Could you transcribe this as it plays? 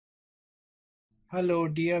Hello,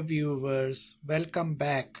 dear viewers, welcome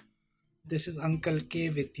back. This is Uncle K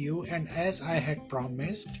with you, and as I had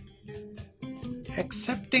promised,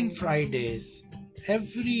 accepting Fridays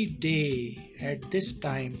every day at this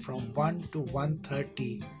time from 1 to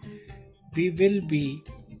 1:30, we will be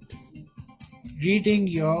reading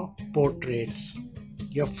your portraits,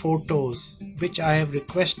 your photos, which I have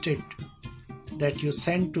requested that you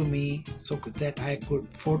send to me so that I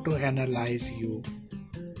could photo analyze you.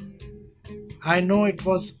 I know it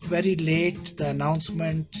was very late, the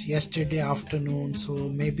announcement yesterday afternoon, so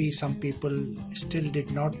maybe some people still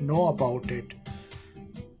did not know about it.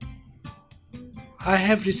 I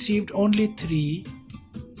have received only 3,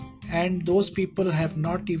 and those people have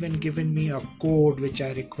not even given me a code which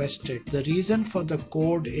I requested. The reason for the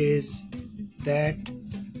code is that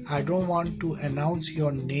I don't want to announce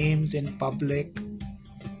your names in public.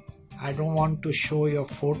 I don't want to show your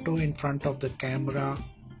photo in front of the camera.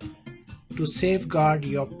 To safeguard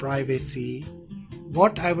your privacy,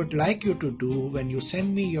 what I would like you to do when you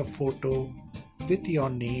send me your photo with your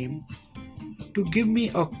name, to give me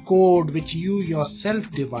a code which you yourself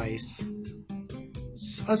devise.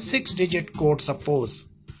 A 6-digit code, suppose.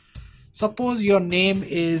 Suppose your name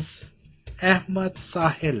is Ahmad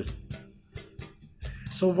Sahil.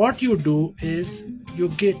 So what you do is you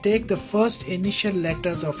take the first initial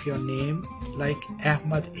letters of your name, like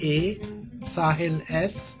Ahmad A, Sahil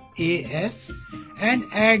S, AS, and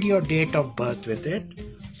add your date of birth with it.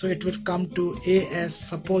 So it will come to AS,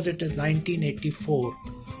 suppose it is 1984.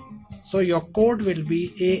 So your code will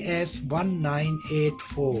be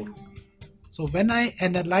AS1984. So when I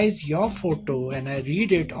analyze your photo and I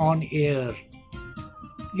read it on air,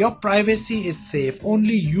 your privacy is safe.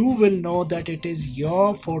 Only you will know that it is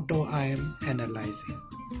your photo I am analyzing.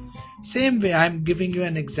 Same way, I am giving you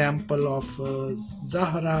an example of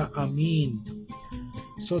Zahra Amin.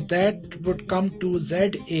 So that would come to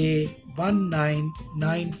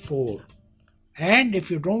ZA1994. And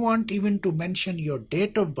if you don't want even to mention your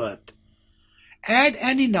date of birth, add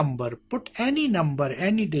any number, put any number,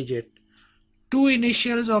 any digit, 2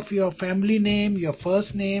 initials of your family name, your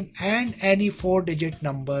first name, and any 4-digit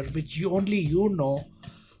number which only you know,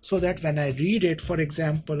 so that when I read it, for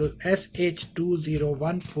example,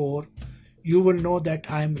 SH2014, you will know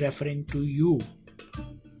that I am referring to you.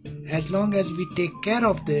 As long as we take care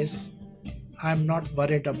of this, I'm not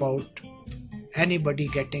worried about anybody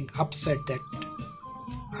getting upset that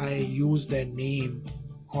I use their name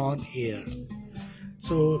on air.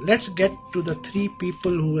 So let's get to the 3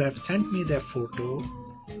 people who have sent me their photo.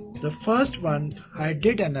 The first one I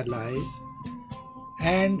did analyze,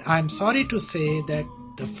 and I'm sorry to say that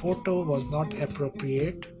the photo was not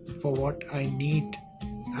appropriate for what I need.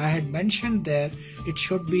 I had mentioned there it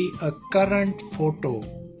should be a current photo.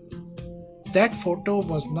 That photo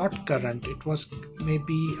was not current. It was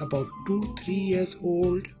maybe about 2-3 years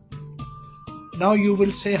old. Now you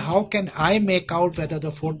will say, how can I make out whether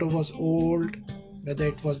the photo was old, whether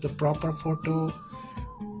it was the proper photo?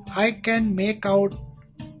 I can make out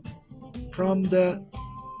from the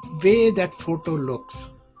way that photo looks.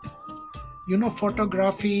 You know,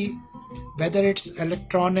 photography, whether it's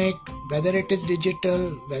electronic, whether it is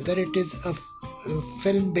digital, whether it is a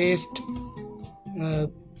film-based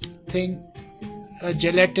thing, a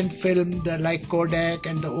gelatin film, like Kodak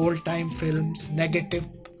and the old-time films, negative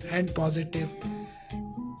and positive,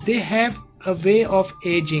 they have a way of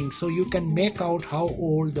aging, so you can make out how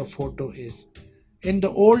old the photo is. In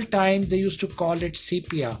the old time, they used to call it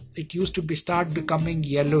sepia. It used to start becoming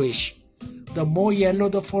yellowish. The more yellow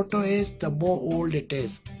the photo is, the more old it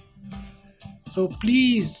is. So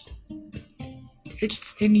please,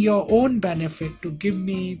 it's in your own benefit to give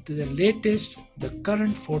me the latest, the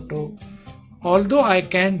current photo. Although I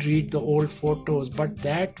can read the old photos, but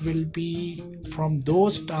that will be from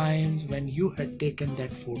those times when you had taken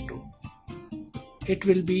that photo. It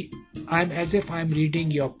will be, as if I'm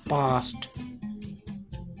reading your past.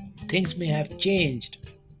 Things may have changed.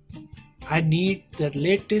 I need the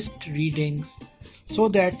latest readings so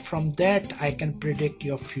that from that I can predict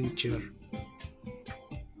your future.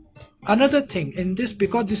 Another thing in this,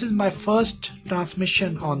 because this is my first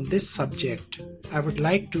transmission on this subject, I would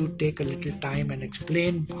like to take a little time and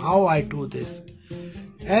explain how I do this.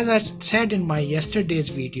 As I said in my yesterday's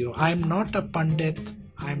video, I am not a pandit,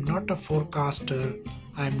 I am not a forecaster,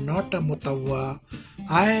 I am not a mutawwa.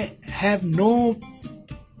 I have no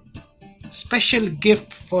special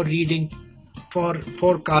gift for reading, for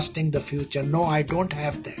forecasting the future. No, I don't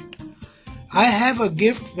have that. I have a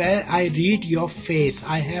gift where I read your face.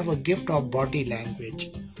 I have a gift of body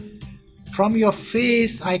language. From your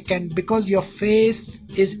face I can, because your face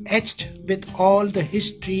is etched with all the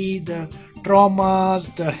history, the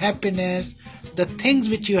traumas, the happiness, the things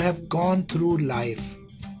which you have gone through life.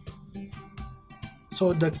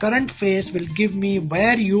 So the current face will give me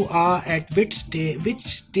where you are at which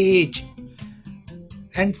stage,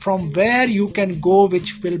 and from where you can go,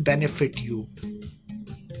 which will benefit you.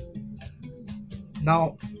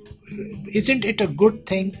 Now, isn't it a good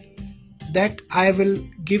thing that I will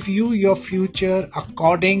give you your future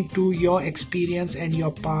according to your experience and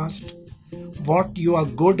your past, what you are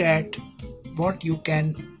good at, what you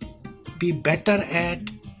can be better at,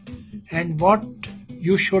 and what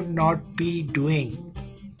you should not be doing.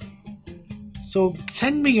 So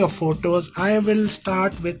send me your photos. I will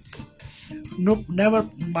start with, no, never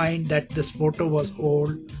mind that this photo was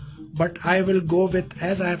old, but I will go with,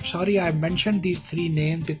 as I'm sorry I mentioned these three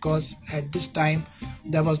names because at this time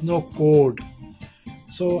there was no code.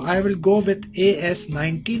 So I will go with AS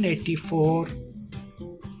 1984.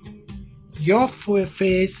 Your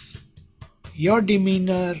face, your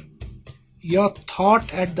demeanor, your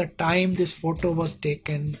thought at the time this photo was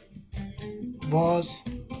taken was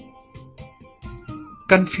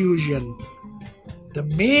confusion. The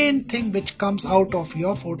main thing which comes out of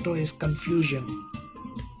your photo is confusion.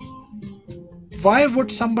 Why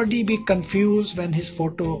would somebody be confused when his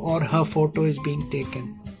photo or her photo is being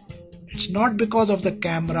taken? It's not because of the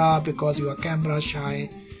camera, because you are camera shy.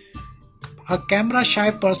 A camera shy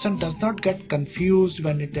person does not get confused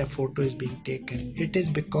when their photo is being taken. It is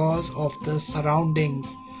because of the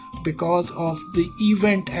surroundings, because of the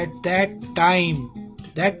event at that time,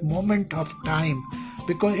 that moment of time,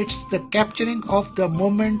 because it's the capturing of the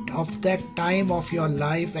moment of that time of your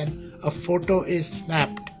life when a photo is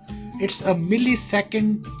snapped. It's a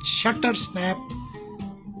millisecond shutter snap,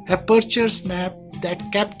 aperture snap that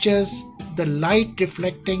captures the light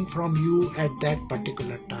reflecting from you at that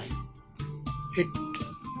particular time. It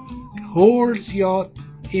holds your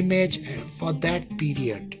image for that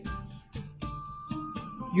period.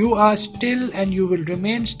 You are still and you will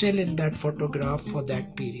remain still in that photograph for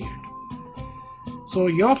that period. So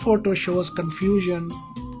your photo shows confusion.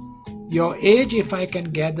 Your age, if I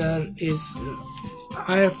can gather, is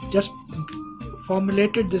I have just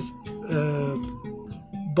formulated this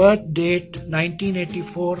birth date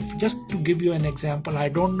 1984 just to give you an example. I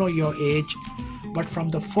don't know your age, but from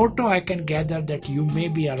the photo I can gather that you may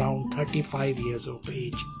be around 35 years of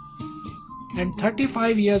age. And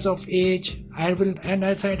 35 years of age, I will, and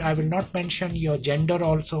I said I will not mention your gender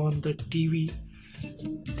also on the TV.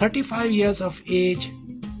 35 years of age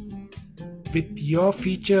with your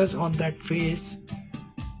features on that face,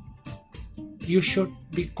 you should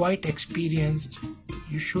be quite experienced.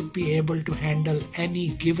 You should be able to handle any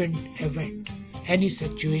given event, any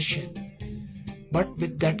situation. But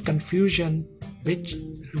with that confusion, which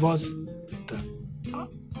was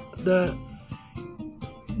the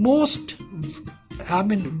most,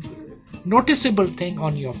 noticeable thing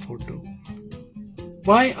on your photo.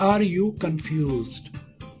 Why are you confused?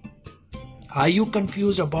 Are you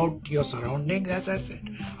confused about your surroundings, as I said?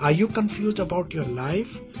 Are you confused about your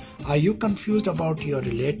life? Are you confused about your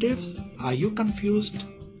relatives? Are you confused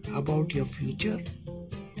about your future?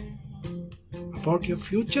 About your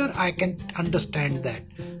future, I can understand that.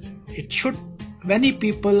 It should, many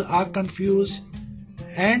people are confused,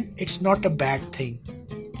 and it's not a bad thing.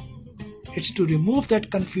 It's to remove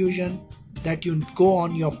that confusion, that you go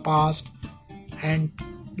on your past and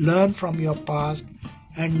learn from your past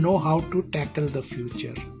and know how to tackle the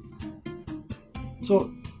future.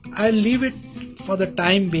 So I'll leave it for the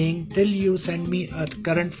time being till you send me a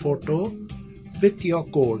current photo with your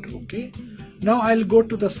code. Okay, now I'll go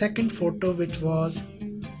to the second photo, which was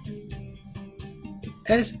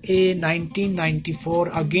SA 1994.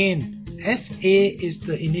 Again, SA is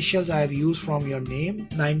the initials I have used from your name.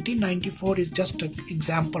 1994 is just an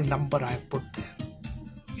example number I have put there.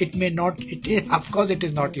 It may not, it is, of course it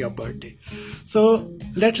is not your birthday. So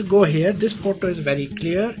let's go here. This photo is very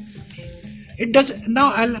clear. It does.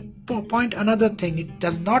 Now I'll point another thing. It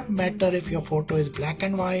does not matter if your photo is black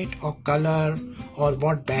and white or color or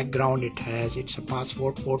what background it has. It's a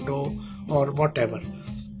passport photo or whatever.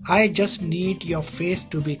 I just need your face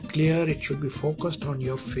to be clear. It should be focused on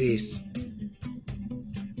your face.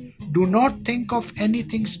 Do not think of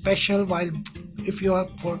anything special while, if you are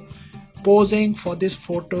posing for this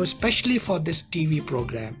photo, especially for this TV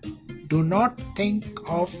program. Do not think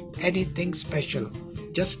of anything special.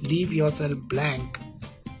 Just leave yourself blank,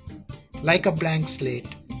 like a blank slate,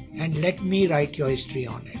 and let me write your history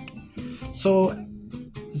on it. So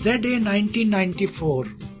ZA 1994,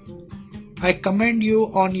 I commend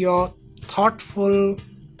you on your thoughtful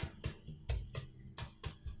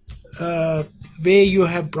way you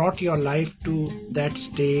have brought your life to that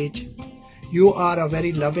stage. You are a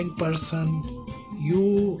very loving person.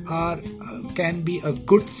 You are can be a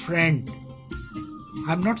good friend.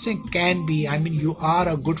 I'm not saying can be, I mean you are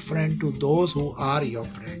a good friend to those who are your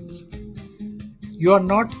friends. You are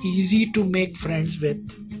not easy to make friends with.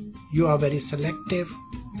 You are very selective.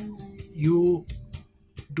 You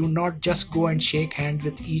do not just go and shake hands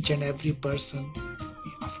with each and every person.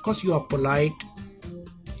 Of course you are polite.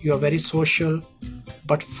 You are very social.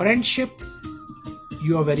 But friendship,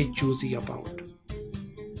 you are very choosy about.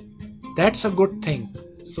 That's a good thing,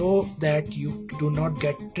 so that you do not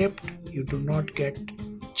get tripped, you do not get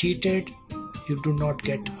cheated, you do not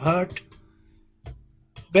get hurt.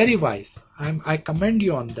 Very wise. I commend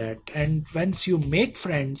you on that. And once you make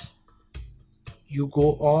friends, you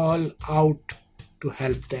go all out to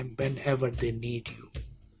help them whenever they need you.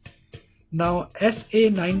 Now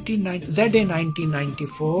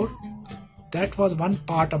ZA1994, that was one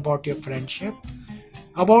part about your friendship.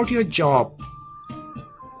 About your job,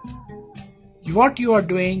 what you are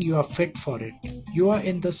doing, you are fit for it. You are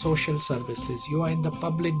in the social services, you are in the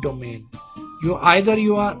public domain. You are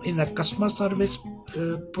in a customer service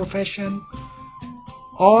profession,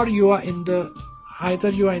 or you are in the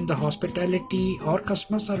hospitality or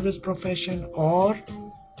customer service profession, or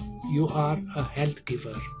you are a health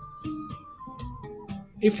giver.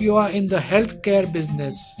 If you are in the healthcare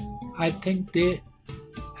business, I think they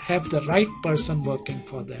have the right person working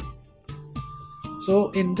for them.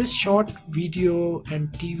 So in this short video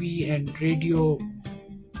and TV and radio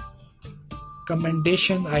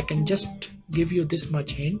commendation, I can just give you this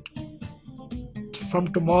much hint.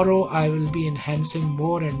 From tomorrow I will be enhancing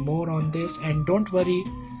more and more on this, and don't worry,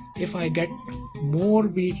 if I get more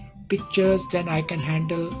pictures than I can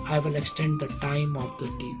handle, I will extend the time of the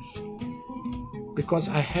TV, because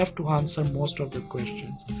I have to answer most of the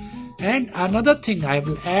questions. And another thing I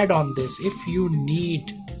will add on this, if you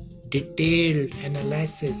need detailed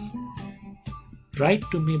analysis, write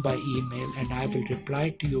to me by email and I will reply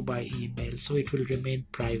to you by email, so it will remain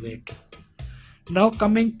private. Now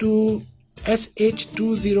coming to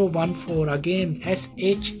SH2014, again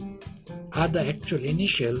SH are the actual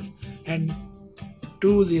initials and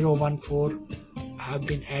 2014 have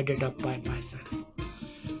been added up by myself.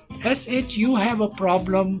 SH, you have a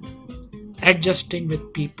problem adjusting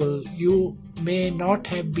with people. You may not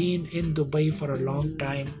have been in Dubai for a long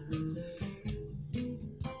time.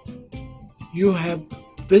 You have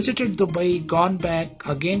visited Dubai, gone back,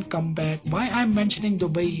 again come back. Why I'm mentioning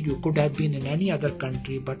Dubai? You could have been in any other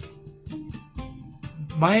country, but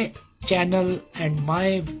my channel and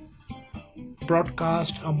my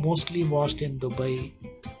broadcasts are mostly watched in Dubai,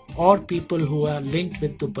 or people who are linked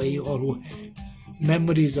with Dubai or who have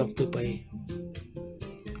memories of Dubai.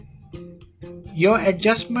 Your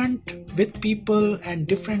adjustment with people and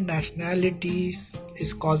different nationalities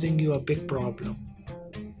is causing you a big problem.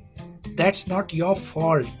 That's not your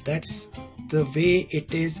fault. That's the way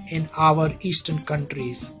it is in our eastern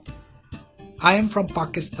countries. I am from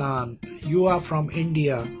Pakistan. You are from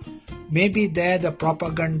India. Maybe there the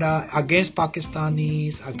propaganda against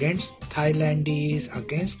Pakistanis, against Thailandese,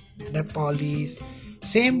 against Nepalese.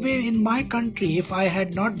 Same way in my country, if I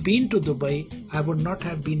had not been to Dubai, I would not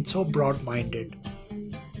have been so broad-minded.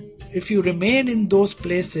 If you remain in those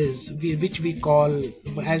places, which we call,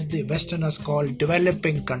 as the Westerners call,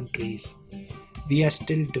 developing countries, we are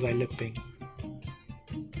still developing.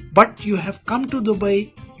 But you have come to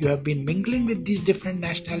Dubai, you have been mingling with these different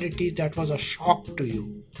nationalities, that was a shock to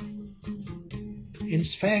you. In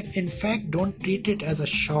fact, don't treat it as a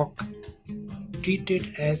shock. Treat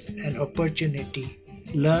it as an opportunity.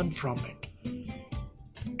 Learn from it.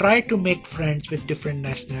 Try to make friends with different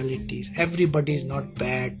nationalities. Everybody is not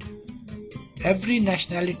bad. Every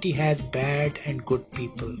nationality has bad and good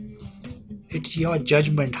people. It's your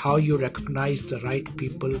judgment how you recognize the right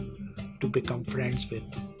people to become friends with.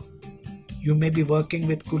 You may be working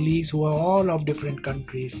with colleagues who are all of different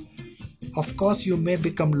countries. Of course, you may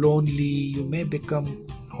become lonely, you may become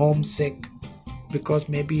homesick, because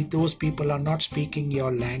maybe those people are not speaking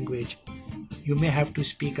your language. You may have to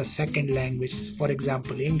speak a second language, for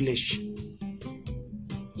example, English.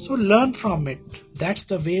 So learn from it. That's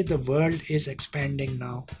the way the world is expanding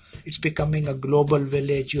now. It's becoming a global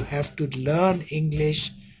village. You have to learn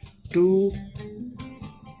English to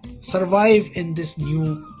survive in this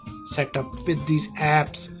new setup, with these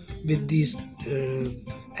apps, with these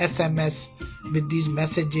SMS, with these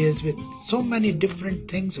messages, with so many different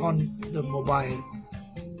things on the mobile.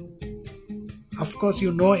 Of course,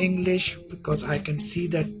 you know English, because I can see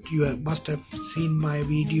that you must have seen my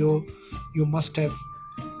video. You must have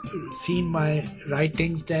seen my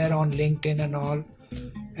writings there on LinkedIn and all,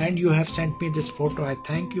 and you have sent me this photo. I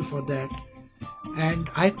thank you for that. And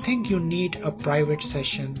I think you need a private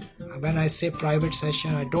session. When I say private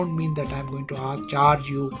session, I don't mean that I'm going to charge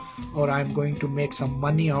you or I'm going to make some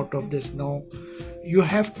money out of this. No, you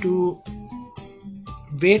have to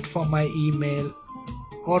wait for my email,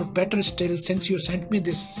 or better still, since you sent me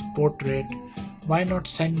this portrait, why not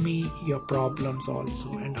send me your problems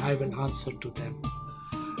also, and I will answer to them.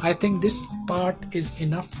 I think this part is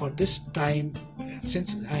enough for this time,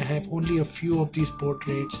 since I have only a few of these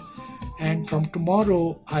portraits, and from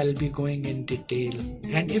tomorrow I'll be going in detail.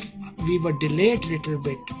 And if we were delayed little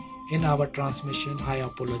bit in our transmission, I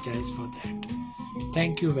apologize for that.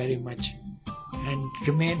 Thank you very much, and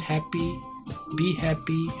remain happy, be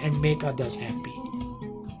happy, and make others happy.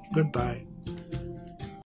 Goodbye.